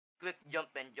Quick jump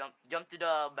and jump to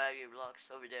the barrier blocks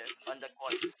over there on the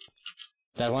quartz.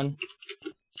 That one?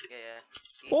 Yeah.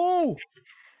 Oh!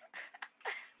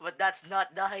 But that's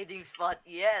not the hiding spot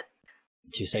yet.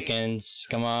 2 seconds.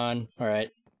 Come on.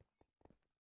 Alright.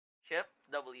 Shift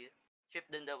W. Shift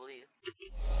then W.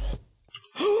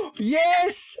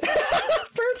 Yes!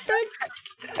 Perfect!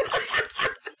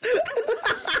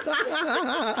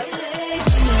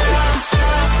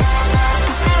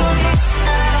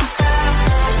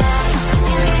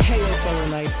 Hello fellow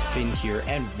knights, Finn here,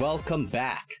 and welcome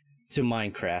back to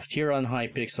Minecraft here on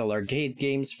Hypixel Arcade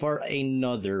Games for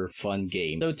another fun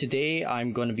game. So today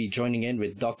I'm going to be joining in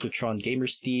with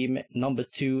Drtrongamersteam,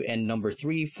 Numba2, and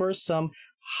Numba3 for some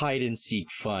hide and seek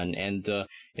fun. And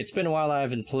it's been a while. I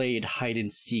haven't played hide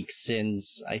and seek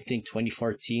since I think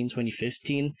 2014,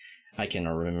 2015. I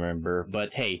cannot remember,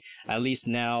 but hey, at least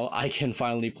now I can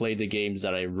finally play the games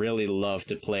that I really love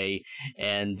to play.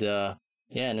 And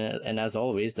yeah, and as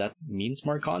always, that means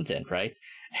more content, right?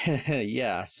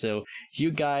 Yeah, so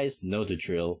you guys know the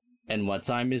drill. And what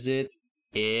time is it?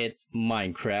 It's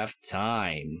Minecraft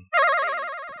time.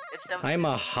 I'm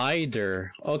a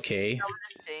hider. Okay.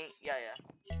 Yeah.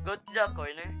 Go to the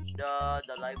corner,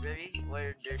 the library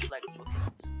where there's like books.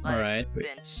 Alright,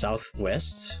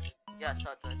 southwest? Yeah,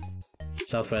 southwest.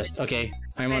 Southwest. Okay,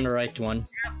 I'm on the right one.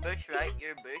 You're a birch, right?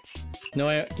 You're a birch.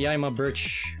 No, yeah, I'm a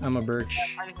birch. I'm a birch.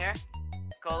 I'm here.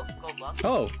 Call block.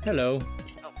 Oh, hello.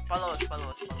 Oh, follow us. Alright.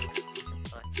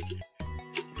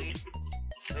 3, 2,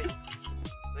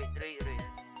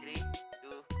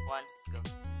 1, go.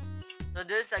 So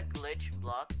there's a glitch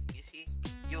block. You see?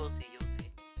 You will see.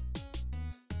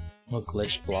 A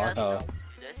glitch block? Oh.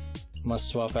 Must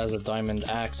swap as a diamond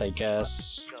axe, I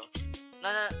guess. Go.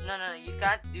 No. You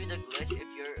can't do the glitch if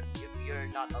you're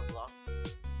not a block.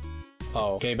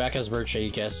 Oh, okay. Back as birch, I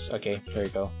guess. Okay, there you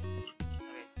go.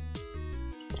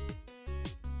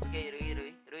 Okay,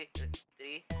 3, 2,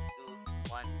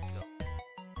 1, go.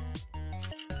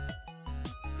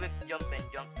 Quick jump and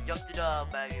jump to the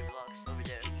barrier blocks over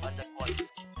there on the quartz.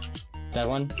 That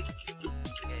one?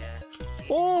 Yeah.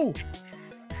 Oh!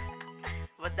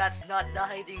 But that's not the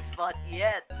hiding spot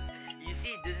yet. You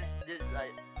see, this is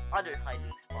other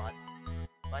hiding spot.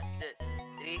 Watch this.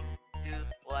 3, 2,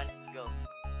 1, go.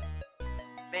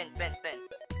 Pen. Come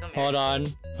here. Hold on.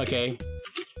 Okay.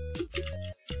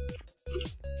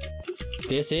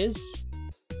 This is?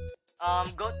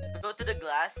 Go to the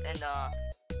glass and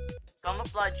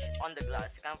camouflage on the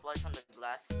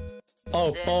glass.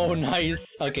 Oh, Then, oh,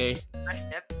 nice. Okay.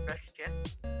 Press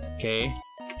shift. Okay.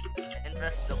 And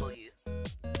press W.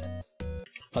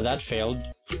 Oh, that failed.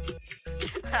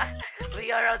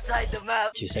 We are outside the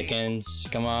map. 2 seconds.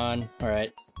 Come on.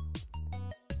 Alright.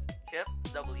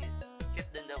 Shift W.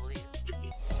 Shift then W.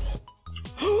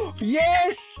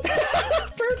 Yes!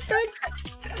 Perfect!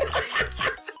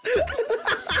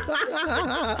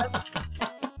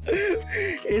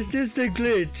 Is this the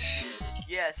glitch?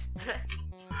 Yes.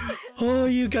 Oh,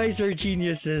 you guys are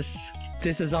geniuses.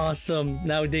 This is awesome.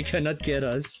 Now they cannot get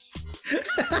us.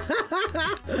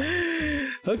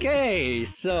 Okay,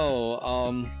 so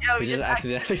yeah, we just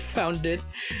accidentally found it.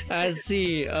 I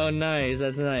see. Oh, nice.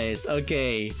 That's nice.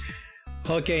 Okay.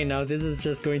 Okay, now this is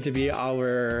just going to be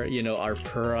our, our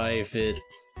private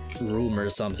room or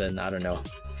something. I don't know.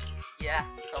 Yeah.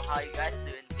 So how you guys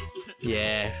doing?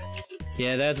 Yeah.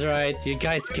 Yeah, that's right. You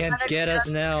guys can't get us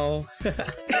now.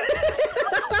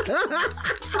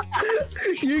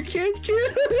 You can't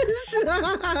get us.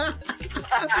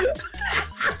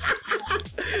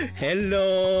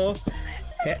 Hello.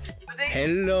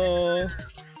 Hello.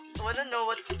 Wanna know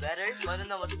what's better?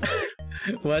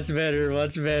 What's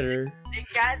better? They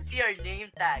can't see our name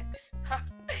tags.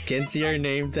 Can't see our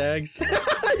name tags?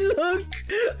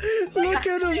 Look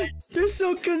at them. They're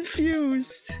so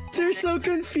confused.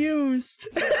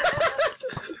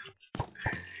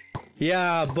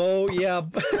 Yeah, Bo. Yeah.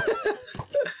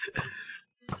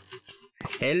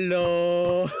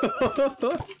 Hello.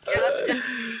 Yeah,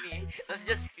 let's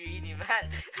just screeny, man.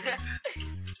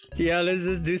 Yeah, let's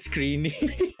just do screeny.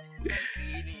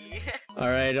 Screeny.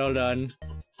 Alright, hold on.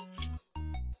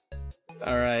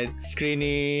 Alright,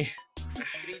 screeny.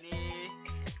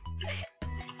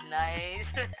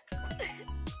 Nice.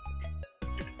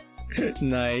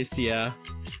 Nice, yeah.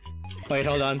 Wait,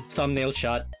 hold on. Thumbnail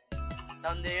shot.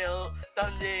 Thumbnail.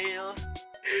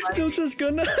 They're just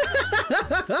gonna...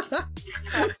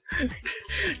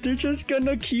 They're just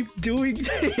gonna keep doing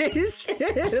this.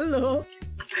 Hello.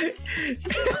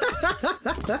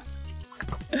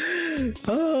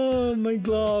 Oh my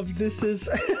god, this is...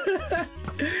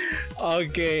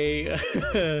 Okay.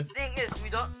 The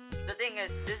thing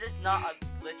is, this is not a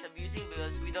glitch glitch abusing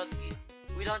because we don't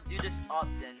do this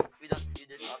often. We don't do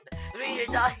this often. Wait, you're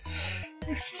dying.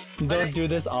 Don't do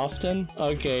this often?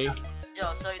 Okay. Yo,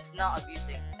 so it's not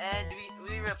abusing. And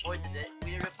we reported it.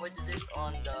 We reported this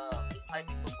on the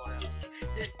Hypixel forums.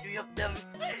 There's 3 of them.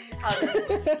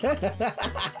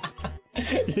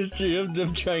 There's 3 of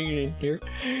them trying in here.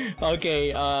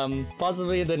 Okay,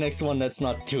 possibly the next one let's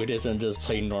not do this and just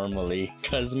play normally.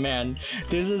 Cause man,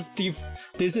 this is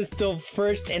the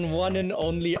first and one and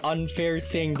only unfair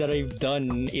thing that I've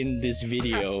done in this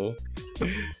video.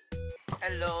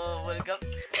 Hello, welcome.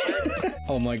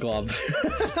 Oh my god.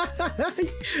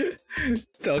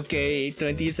 Okay,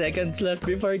 20 seconds left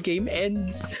before game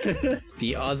ends.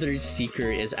 The other seeker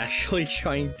is actually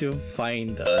trying to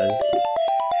find us.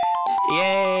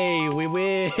 Yay, we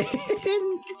win!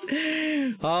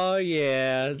 Oh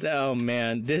yeah. Oh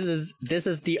man, this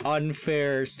is the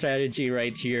unfair strategy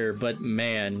right here, but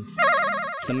man.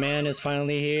 The man is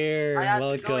finally here.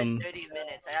 Welcome. To go in 30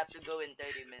 minutes. I have to go in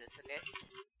 30 minutes, okay?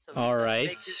 So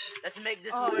alright. Let's make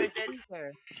this worth it.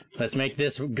 Let's make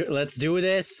this. Let's do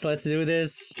this. Let's do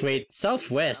this. Wait,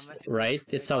 southwest, right?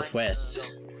 It's southwest.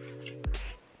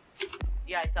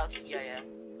 Yeah, it's south. Yeah.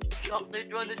 Dr.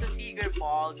 Drone is a seeker,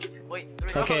 Paul. Wait.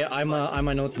 Okay, I'm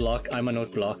a note block. I'm a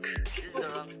note block. This is the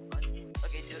wrong spot.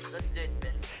 Okay, let's do it,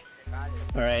 Ben.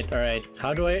 Alright.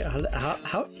 How do I?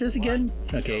 How is this again?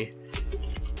 Okay.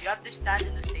 You have to stand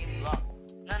in the same block.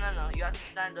 No. You have to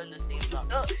stand on the same block.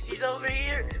 Oh, he's over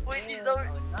here. Wait, he's over.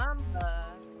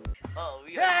 Oh,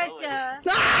 we are over.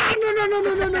 Ah!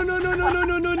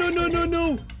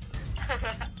 No!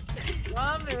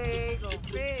 Mommy, go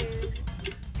fish.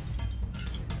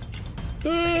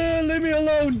 Leave me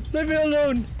alone! Leave me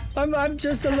alone! I'm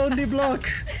just a lonely block.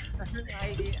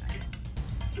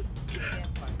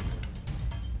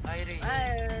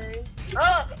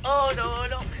 Oh no!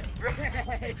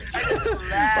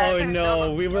 Oh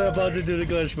no, we were about to do the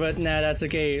glitch, but nah, that's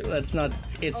okay. Let's not.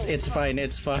 It's fine.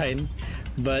 It's fine.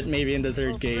 But maybe in the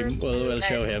third game we'll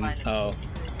show him. Oh,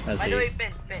 I see. By the way,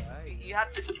 Ben, you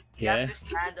have to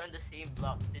stand on the same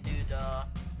block to do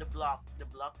the block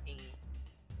thingy.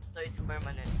 So it's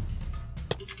permanent.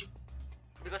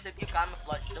 Because if you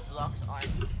camouflage, the blocks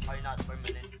are not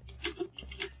permanent.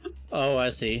 Oh, I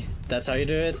see. That's how you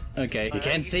do it? Okay. You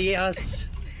can't see us!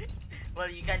 Well,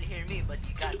 you can hear me, but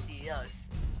you can't see us.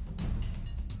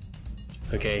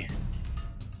 Okay.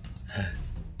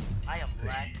 I am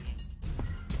lagging.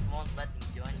 Won't let me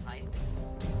join hype.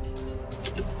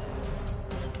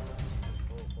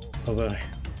 Oh boy.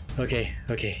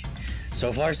 Okay.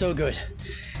 So far, so good.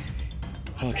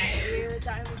 Okay.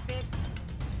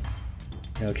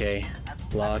 Okay.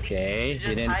 Block A.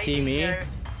 You didn't see me.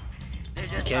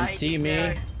 You can't see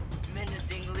me.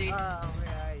 Menacingly. Where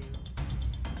are you?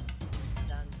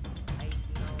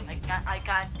 I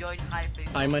can't join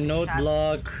Hypixel. I'm a note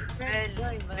block. Ben.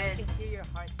 I can hear your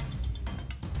heart.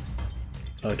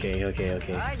 Okay.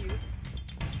 Where are you?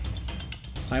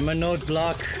 I'm a note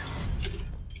block.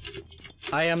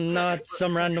 I am not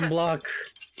some random block.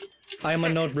 I'm a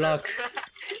note block.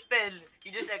 Ben,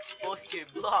 you just exposed your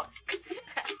block.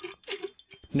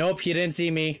 Nope, you didn't see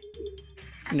me.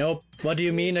 Nope. What do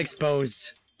you mean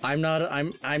exposed? I'm not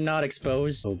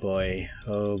exposed. Oh boy.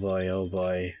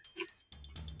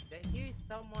 Here's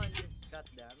someone just got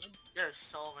damaged. There's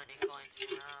so many coins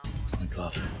now. Oh my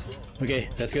god. Okay,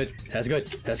 that's good.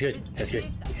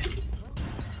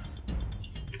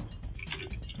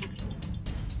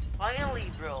 Finally,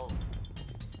 bro.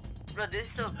 Bro, this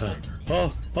is so good.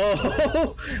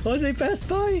 Oh, they passed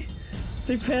by.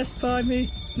 They passed by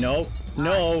me. No.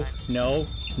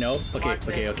 Okay.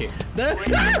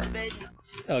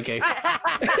 Okay.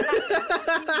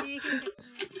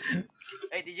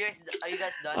 Hey, are you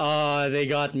guys done? Oh, they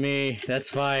got me. That's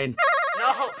fine.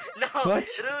 No. What?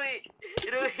 Rui.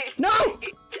 No!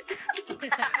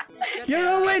 You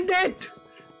ruined it!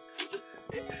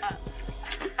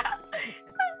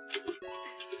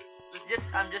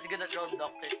 I'm just gonna throw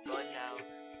Dr. Tron now.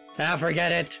 Ah,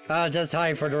 forget it. I'll just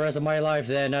hide for the rest of my life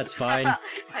then, that's fine.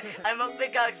 I'm a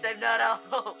pickaxe, I'm not a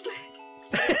hoe.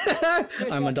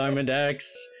 I'm a Diamond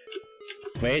X.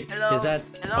 Wait, Hello. is that...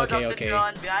 Hello, okay, Dr. okay.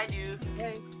 Tron, behind you.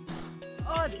 Hey.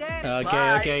 Oh, damn.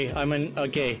 Okay,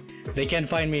 okay. They can't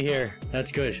find me here.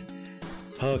 That's good.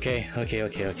 Okay.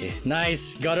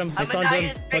 Nice, got him. I stunned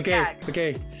him.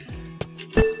 Okay.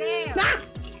 Damn. Ah!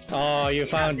 Oh, you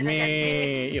found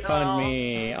me. You found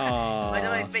me. Oh. By the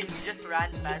way, Finn, you just ran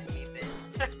past me, Finn.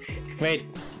 Wait.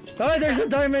 Oh, there's a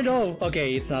diamond. Oh,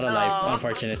 okay. It's not alive, Oh.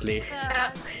 unfortunately.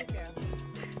 Yeah, okay.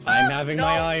 I'm having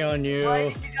my No. eye on you. Why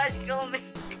did you guys kill me?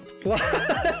 What?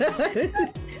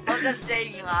 I'm just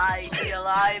saying hi. Be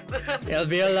alive. I'll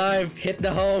be alive. Hit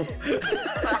the hole.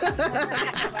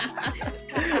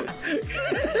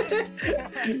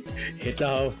 Hit the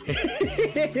hole.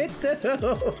 Hit the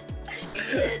hole.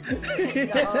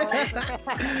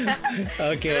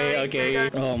 Okay.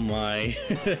 Oh my.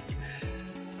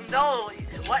 No,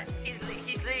 what? He's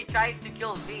literally trying to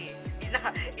kill me. He's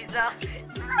not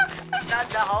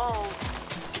the hole.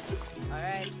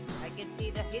 Alright, I can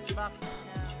see the hitboxes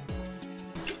now.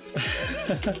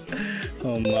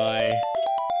 Oh my.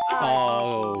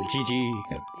 Oh, GG.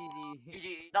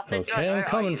 GG. Dr. Okay, Tron, I'm where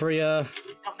coming are for ya.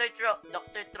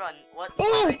 Dr. Tron, what?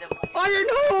 Oh! item- Iron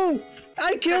hoe!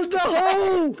 I killed the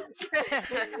hoe!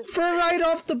 For right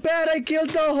off the bat, I killed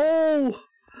the hoe!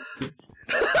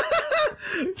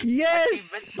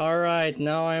 Yes! Alright,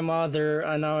 now I'm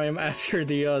after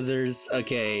the others.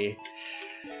 Okay.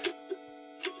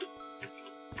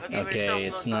 we're so Okay,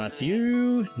 it's close, not Dr.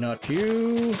 you, not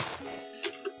you.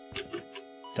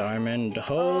 Diamond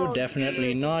hoe, Oh,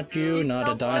 definitely dude. not you, He's not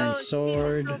a so diamond close,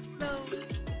 sword. he's so close.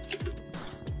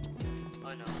 Oh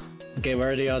no. Okay,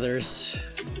 where are the others?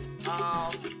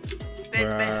 Ben,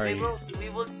 Where are we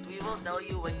you? will tell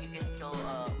you when you can kill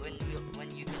when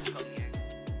you can come here.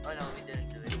 Oh no, we didn't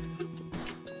do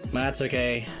it. That's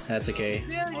okay, that's okay.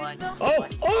 Dude, he's One. so Oh!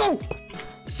 Oh!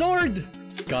 Sword!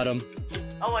 Got him.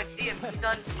 Oh, I see him.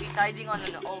 He's hiding on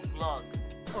an oak log.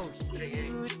 Oh shit.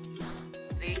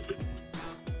 3, 2,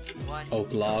 1.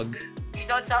 Oak log. He's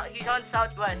on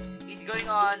southwest. He's going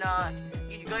on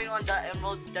the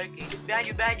emerald staircase. Behind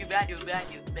you, Ben.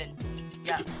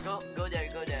 Yeah, go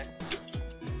there.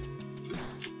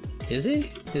 Is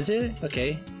he? Is he?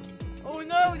 Okay. Oh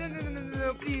no,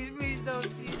 please, don't,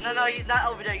 please. No, he's not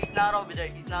over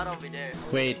there.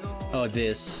 Wait. Oh,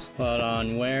 this. Hold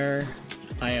on. Where?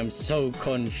 I am so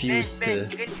confused. Ben,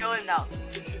 you can show him now.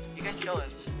 You can show him.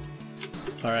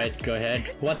 Alright, go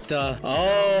ahead. What the?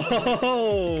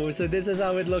 Oh! So this is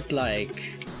how it looked like.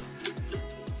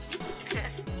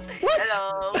 What?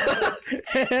 Hello.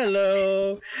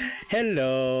 Hello!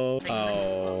 Hello!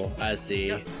 Oh, I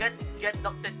see. Get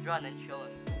Dr. Tron and show him.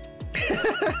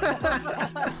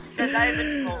 It's a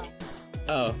diamond hole.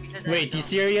 Oh, wait, you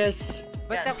serious?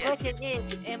 But Yes, the yes. question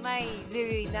is, am I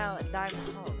literally now a diamond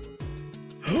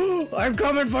hole? I'm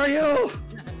coming for you!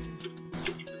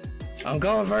 I'm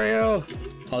coming for you!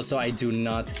 Also, I do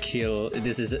not kill.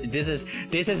 This is a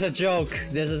joke.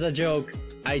 This is a joke.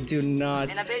 I do not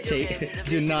In a video take game, in a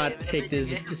do video not game, in a take video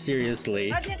this game.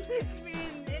 seriously. I just hit spin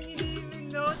and you didn't even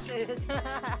notice.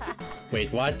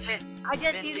 Wait, what? I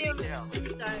just Ben, hit him.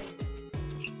 3-0. Sorry.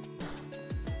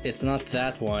 It's not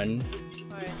that one.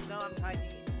 Alright, now I'm hiding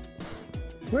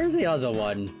it. Where's the other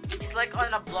one? He's like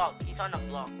on a block. He's on a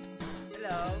block.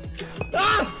 Hello.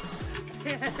 Ah!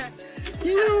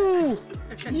 You!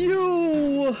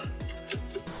 You!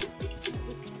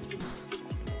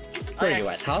 Where are you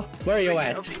at, huh? Where are you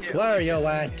at? Where are you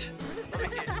at? Over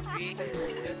here. 3,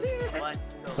 2, 1,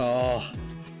 go. Oh.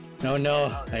 No,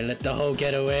 I let the hoe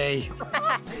get away.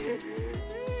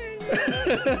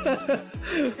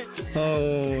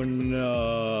 Oh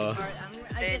no. Alright,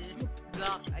 I just switched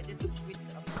block. I just switched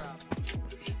a prop.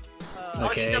 Oh,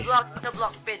 Okay. he's a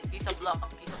block, Ben. He's a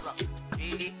block.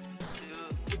 3,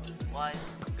 2, 1,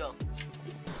 go.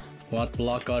 What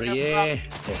block are you?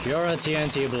 If you're a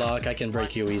TNT block, I can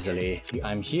break you easily.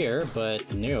 I'm here,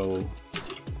 but no.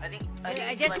 I think I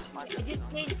it's just like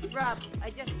changed prop.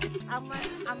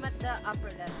 I'm at the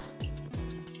upper left.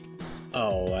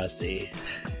 Oh, I see.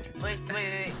 Wait.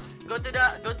 Go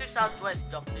to southwest,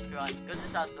 Dr. Tron. Go to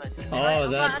southwest. Oh,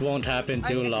 that won't happen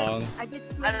too long. I just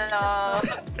Hello.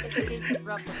 changed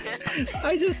prop.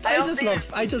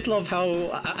 I just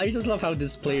love how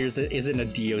this player is in a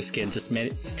Dio skin, just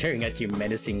staring at you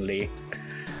menacingly.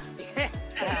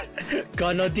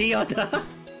 Kono Dio da.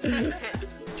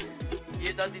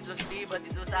 You thought it was me, but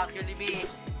it was actually me.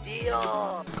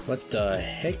 Dio. What the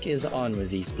heck is on with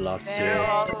these blocks here?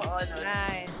 Oh, no.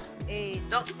 9, 8,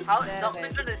 Dr. Tron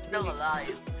is still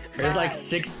alive. There's like 5,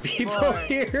 6 people 4,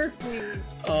 here. 3,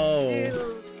 Oh,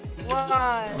 2,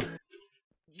 1.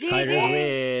 Hiders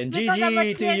win.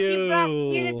 GG to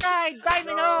you.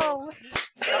 Diamond hole.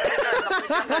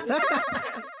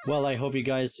 Well, I hope you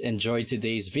guys enjoyed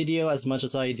today's video as much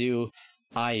as I do.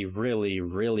 I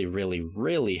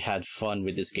really had fun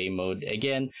with this game mode.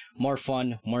 Again, more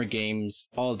fun, more games,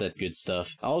 all that good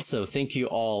stuff. Also, thank you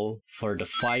all for the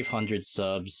 500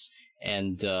 subs,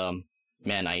 and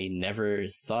man, I never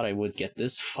thought I would get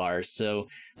this far. So,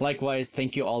 likewise,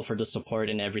 thank you all for the support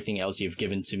and everything else you've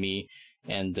given to me.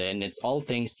 And then it's all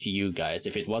thanks to you guys.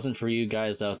 If it wasn't for you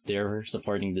guys out there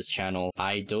supporting this channel,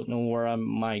 I don't know where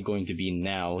am I going to be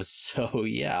now. So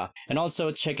yeah. And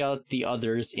also check out the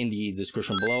others in the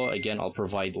description below. Again, I'll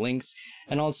provide links.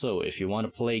 And also, if you want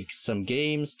to play some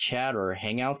games, chat, or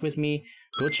hang out with me,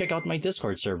 go check out my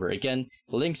Discord server. Again,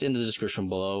 links in the description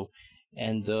below.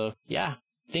 And yeah,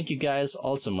 thank you guys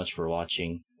all so much for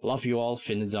watching. Love you all.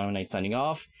 Finn the Dominite signing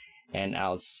off. And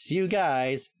I'll see you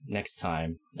guys next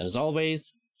time. As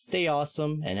always, stay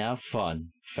awesome and have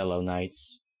fun, fellow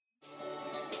knights.